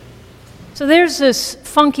So there's this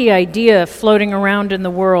funky idea floating around in the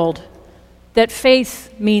world that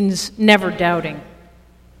faith means never doubting,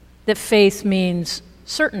 that faith means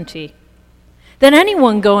certainty, that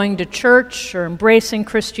anyone going to church or embracing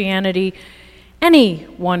Christianity,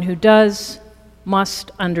 anyone who does, must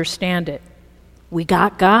understand it. We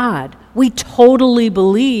got God. We totally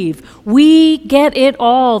believe. We get it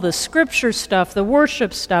all, the scripture stuff, the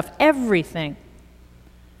worship stuff, everything.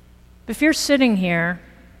 But if you're sitting here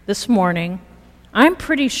this morning, I'm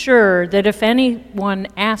pretty sure that if anyone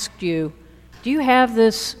asked you, do you have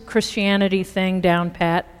this Christianity thing down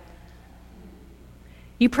pat?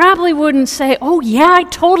 You probably wouldn't say, oh yeah, I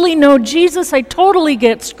totally know Jesus, I totally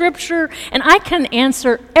get Scripture, and I can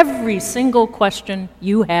answer every single question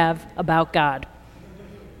you have about God.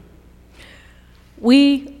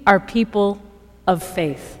 We are people of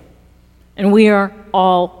faith, and we are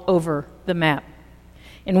all over the map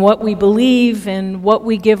in what we believe and what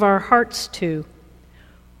we give our hearts to.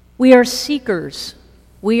 We are seekers.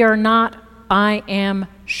 We are not I am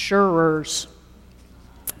surers.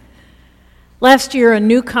 Last year, a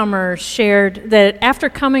newcomer shared that after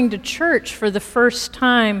coming to church for the first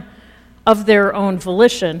time of their own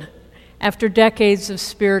volition, after decades of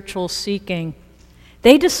spiritual seeking,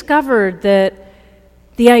 they discovered that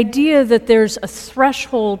the idea that there's a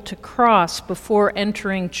threshold to cross before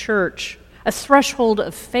entering church, a threshold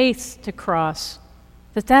of faith to cross,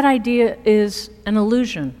 that idea is an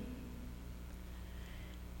illusion.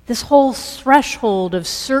 This whole threshold of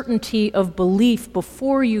certainty of belief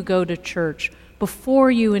before you go to church, before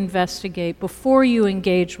you investigate, before you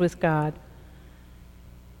engage with God,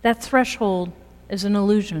 that threshold is an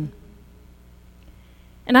illusion.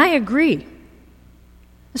 And I agree.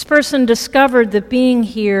 This person discovered that being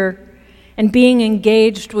here and being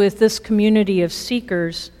engaged with this community of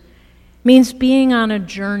seekers means being on a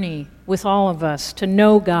journey with all of us to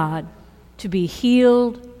know God, to be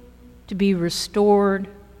healed, to be restored,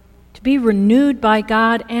 to be renewed by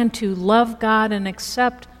God, and to love God and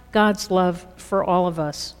accept God's love for all of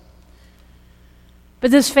us.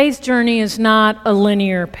 But this faith journey is not a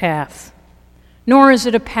linear path, nor is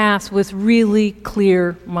it a path with really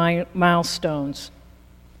clear milestones.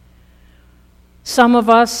 Some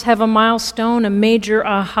of us have a milestone, a major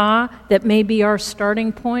aha, that may be our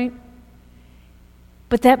starting point,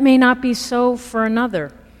 but that may not be so for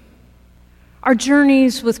another. Our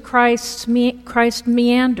journeys with Christ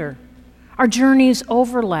meander. Our journeys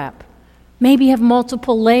overlap, maybe have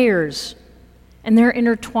multiple layers, and they're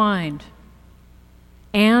intertwined.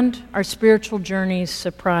 And our spiritual journeys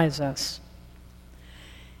surprise us.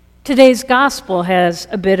 Today's gospel has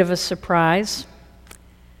a bit of a surprise.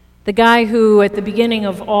 The guy who, at the beginning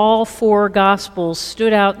of all four Gospels,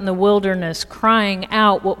 stood out in the wilderness crying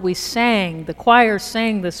out what we sang, the choir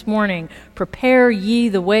sang this morning, "Prepare ye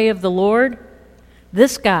the way of the Lord."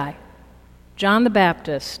 This guy, John the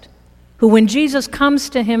Baptist, who when Jesus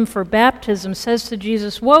comes to him for baptism says to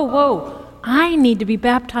Jesus, whoa, I need to be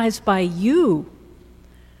baptized by you.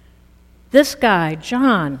 This guy,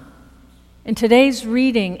 John, in today's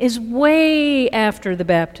reading, is way after the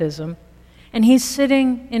baptism, and he's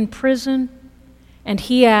sitting in prison, and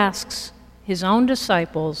he asks his own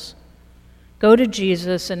disciples, go to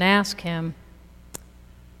Jesus and ask him,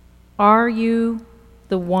 are you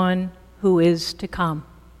the one who is to come?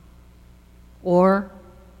 Or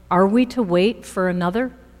are we to wait for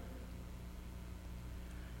another?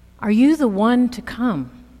 Are you the one to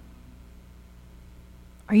come?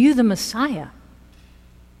 Are you the Messiah?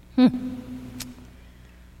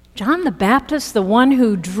 John the Baptist, the one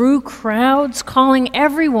who drew crowds, calling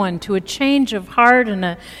everyone to a change of heart and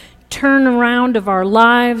a turnaround of our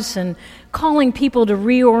lives and calling people to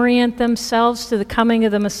reorient themselves to the coming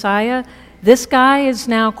of the Messiah, this guy is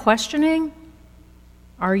now questioning,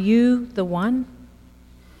 are you the one?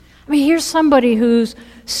 I mean, here's somebody who's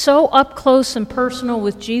so up close and personal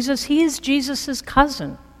with Jesus. He is Jesus'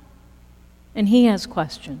 cousin, and he has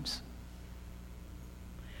questions.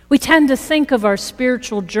 We tend to think of our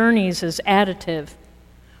spiritual journeys as additive.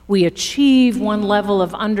 We achieve one level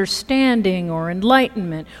of understanding or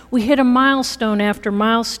enlightenment. We hit a milestone after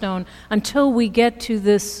milestone until we get to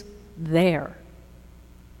this there.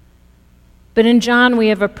 But in John, we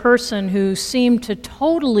have a person who seemed to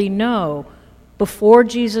totally know before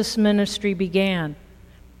Jesus' ministry began,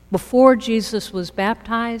 before Jesus was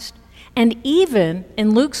baptized, and even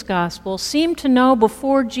in Luke's gospel, seemed to know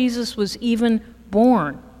before Jesus was even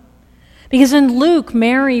born. Because in Luke,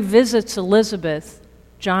 Mary visits Elizabeth,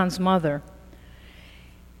 John's mother,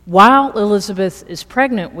 while Elizabeth is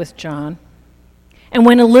pregnant with John. And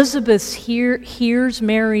when Elizabeth hears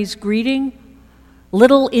Mary's greeting,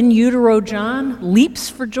 little in utero John leaps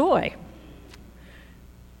for joy.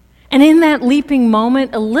 And in that leaping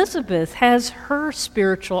moment, Elizabeth has her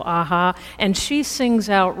spiritual aha, and she sings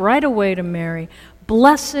out right away to Mary,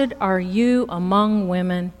 "Blessed are you among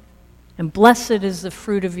women, and blessed is the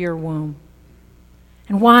fruit of your womb."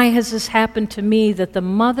 And why has this happened to me, that the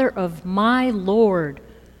mother of my Lord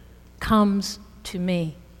comes to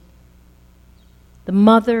me? The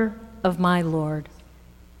mother of my Lord.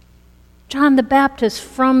 John the Baptist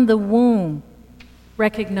from the womb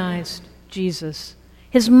recognized Jesus.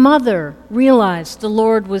 His mother realized the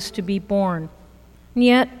Lord was to be born. And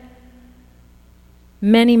yet,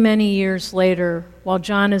 many, many years later, while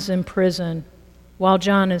John is in prison, while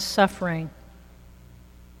John is suffering,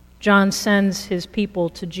 John sends his people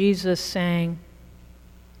to Jesus saying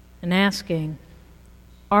and asking,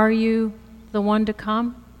 "Are you the one to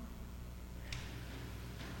come?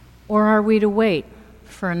 Or are we to wait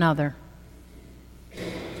for another?"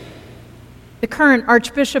 The current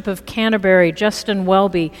Archbishop of Canterbury, Justin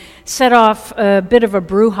Welby, set off a bit of a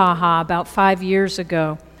brouhaha about 5 years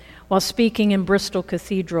ago while speaking in Bristol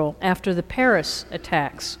Cathedral after the Paris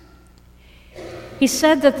attacks. He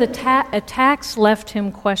said that the attacks left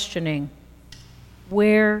him questioning,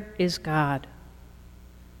 where is God?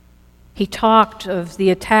 He talked of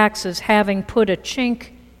the attacks as having put a chink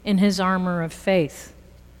in his armor of faith.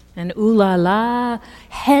 And ooh la la,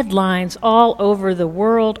 headlines all over the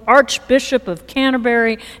world. Archbishop of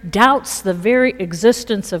Canterbury doubts the very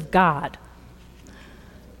existence of God.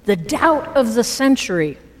 The doubt of the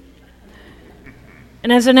century.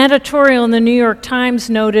 And as an editorial in the New York Times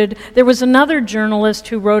noted, there was another journalist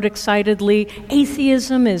who wrote excitedly,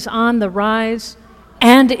 "Atheism is on the rise,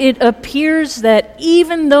 and it appears that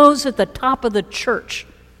even those at the top of the church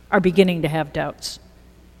are beginning to have doubts."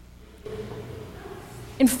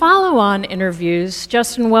 In follow-on interviews,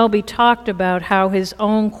 Justin Welby talked about how his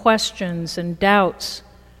own questions and doubts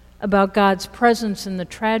about God's presence in the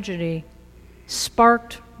tragedy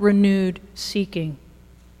sparked renewed seeking,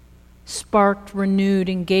 sparked renewed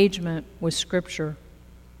engagement with Scripture.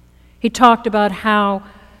 He talked about how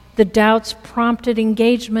the doubts prompted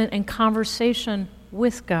engagement and conversation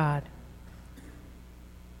with God.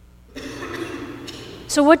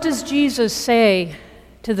 So what does Jesus say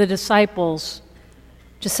to the disciples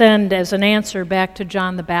to send as an answer back to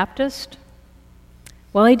John the Baptist?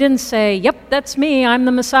 Well, he didn't say, "Yep, that's me, I'm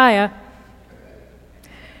the Messiah."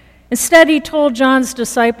 Instead, he told John's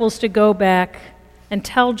disciples to go back and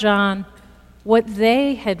tell John what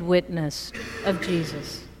they had witnessed of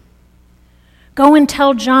Jesus. Go and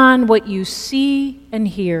tell John what you see and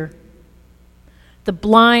hear. The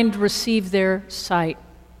blind receive their sight.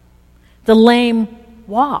 The lame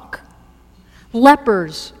walk.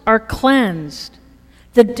 Lepers are cleansed.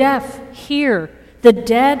 The deaf hear, the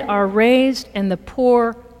dead are raised, and the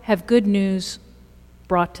poor have good news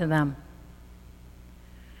brought to them.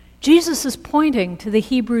 Jesus is pointing to the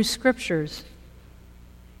Hebrew Scriptures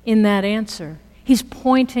in that answer. He's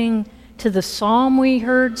pointing to the psalm we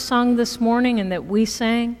heard sung this morning and that we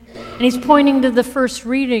sang, and he's pointing to the first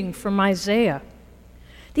reading from Isaiah.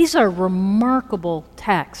 These are remarkable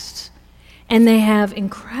texts, and they have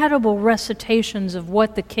incredible recitations of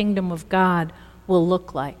what the kingdom of God will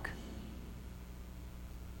look like.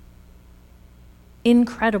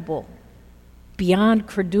 Incredible, beyond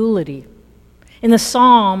credulity. In the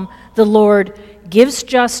psalm, the Lord gives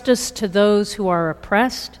justice to those who are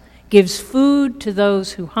oppressed, gives food to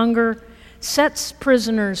those who hunger, sets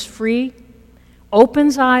prisoners free,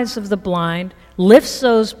 opens eyes of the blind, lifts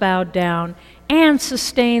those bowed down, and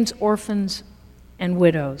sustains orphans and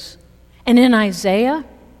widows. And in Isaiah,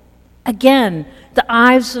 again, the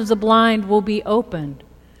eyes of the blind will be opened,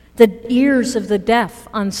 the ears of the deaf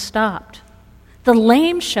unstopped. The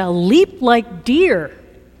lame shall leap like deer,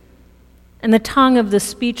 and the tongue of the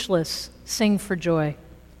speechless sing for joy.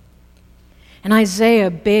 And Isaiah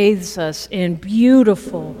bathes us in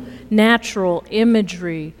beautiful, natural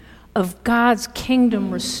imagery of God's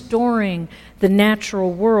kingdom restoring the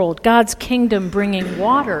natural world, God's kingdom bringing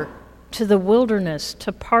water to the wilderness,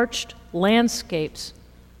 to parched landscapes,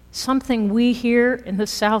 something we here in the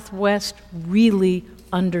Southwest really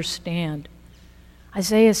understand.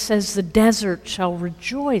 Isaiah says the desert shall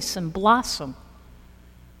rejoice and blossom.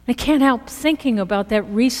 I can't help thinking about that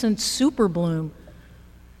recent super bloom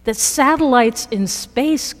that satellites in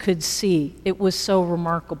space could see. It was so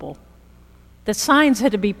remarkable. The signs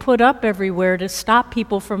had to be put up everywhere to stop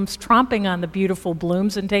people from tromping on the beautiful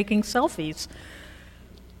blooms and taking selfies.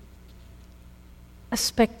 A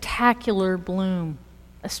spectacular bloom,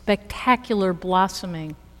 a spectacular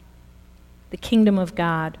blossoming, the kingdom of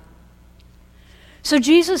God. So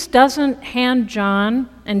Jesus doesn't hand John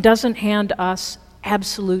and doesn't hand us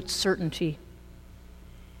absolute certainty.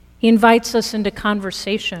 He invites us into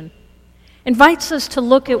conversation, invites us to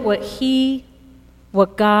look at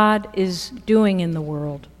what God is doing in the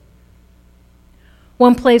world.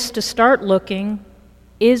 One place to start looking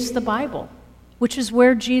is the Bible, which is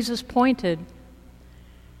where Jesus pointed.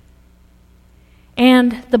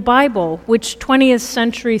 And the Bible, which 20th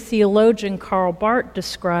century theologian Karl Barth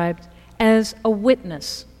described as a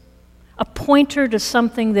witness, a pointer to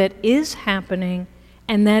something that is happening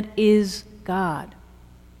and that is God.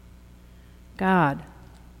 God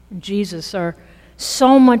and Jesus are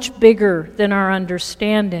so much bigger than our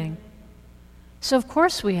understanding. So of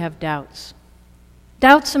course we have doubts.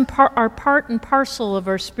 Doubts are part and parcel of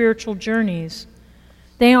our spiritual journeys.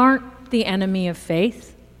 They aren't the enemy of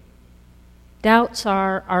faith. Doubts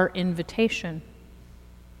are our invitation.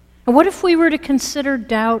 And what if we were to consider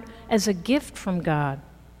doubt as a gift from God?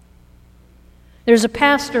 There's a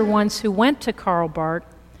pastor once who went to Karl Barth,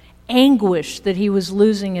 anguished that he was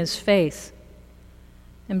losing his faith.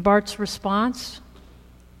 And Barth's response?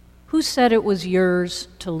 Who said it was yours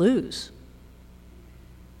to lose?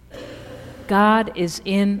 God is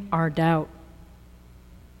in our doubt.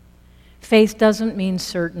 Faith doesn't mean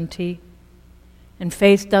certainty, and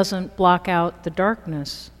faith doesn't block out the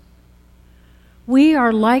darkness. We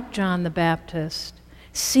are like John the Baptist,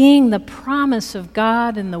 seeing the promise of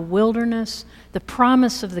God in the wilderness, the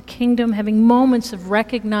promise of the kingdom, having moments of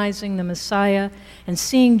recognizing the Messiah and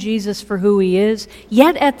seeing Jesus for who he is,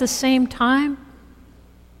 yet at the same time,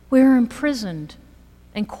 we're imprisoned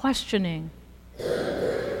and questioning.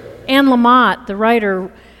 Anne Lamott, the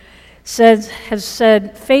writer, has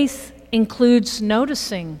said, faith includes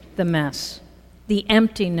noticing the mess, the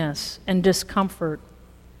emptiness and discomfort,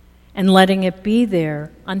 and letting it be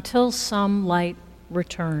there until some light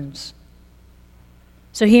returns.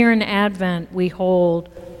 So here in Advent, we hold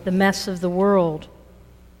the mess of the world,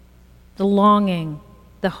 the longing,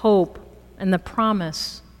 the hope, and the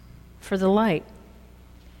promise for the light.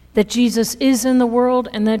 That Jesus is in the world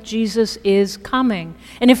and that Jesus is coming.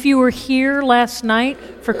 And if you were here last night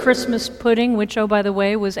for Christmas pudding, which, oh, by the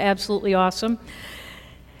way, was absolutely awesome,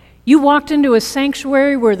 you walked into a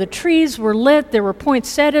sanctuary where the trees were lit, there were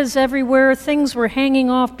poinsettias everywhere, things were hanging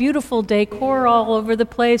off, beautiful decor all over the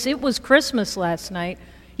place. It was Christmas last night.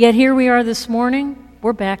 Yet here we are this morning,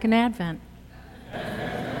 we're back in Advent.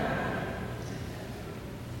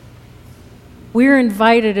 We're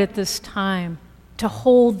invited at this time to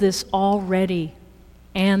hold this already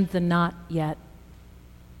and the not yet.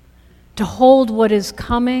 To hold what is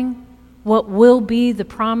coming, what will be the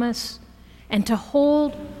promise, and to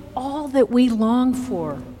hold all that we long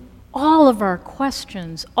for, all of our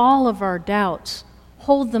questions, all of our doubts,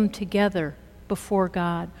 hold them together before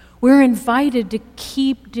God. We're invited to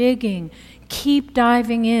keep digging, keep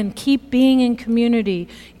diving in, keep being in community,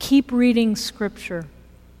 keep reading Scripture.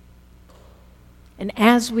 And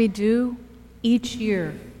as we do, each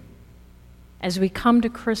year, as we come to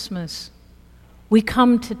Christmas, we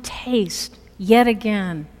come to taste yet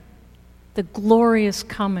again the glorious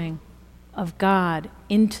coming of God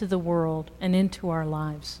into the world and into our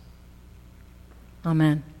lives.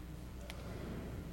 Amen.